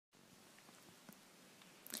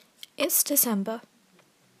It's December.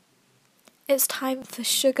 It's time for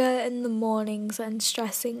sugar in the mornings and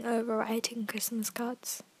stressing over writing Christmas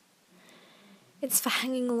cards. It's for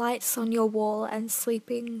hanging lights on your wall and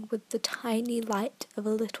sleeping with the tiny light of a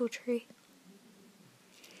little tree.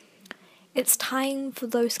 It's time for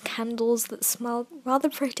those candles that smell rather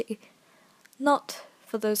pretty, not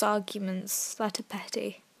for those arguments that are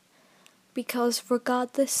petty. Because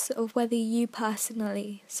regardless of whether you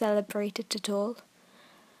personally celebrate it at all,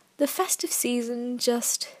 the festive season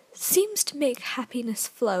just seems to make happiness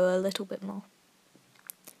flow a little bit more.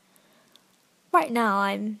 Right now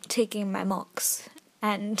I'm taking my mocks,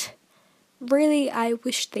 and really I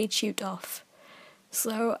wish they'd shoot off,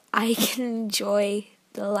 so I can enjoy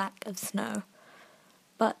the lack of snow,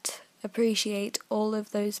 but appreciate all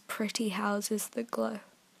of those pretty houses that glow.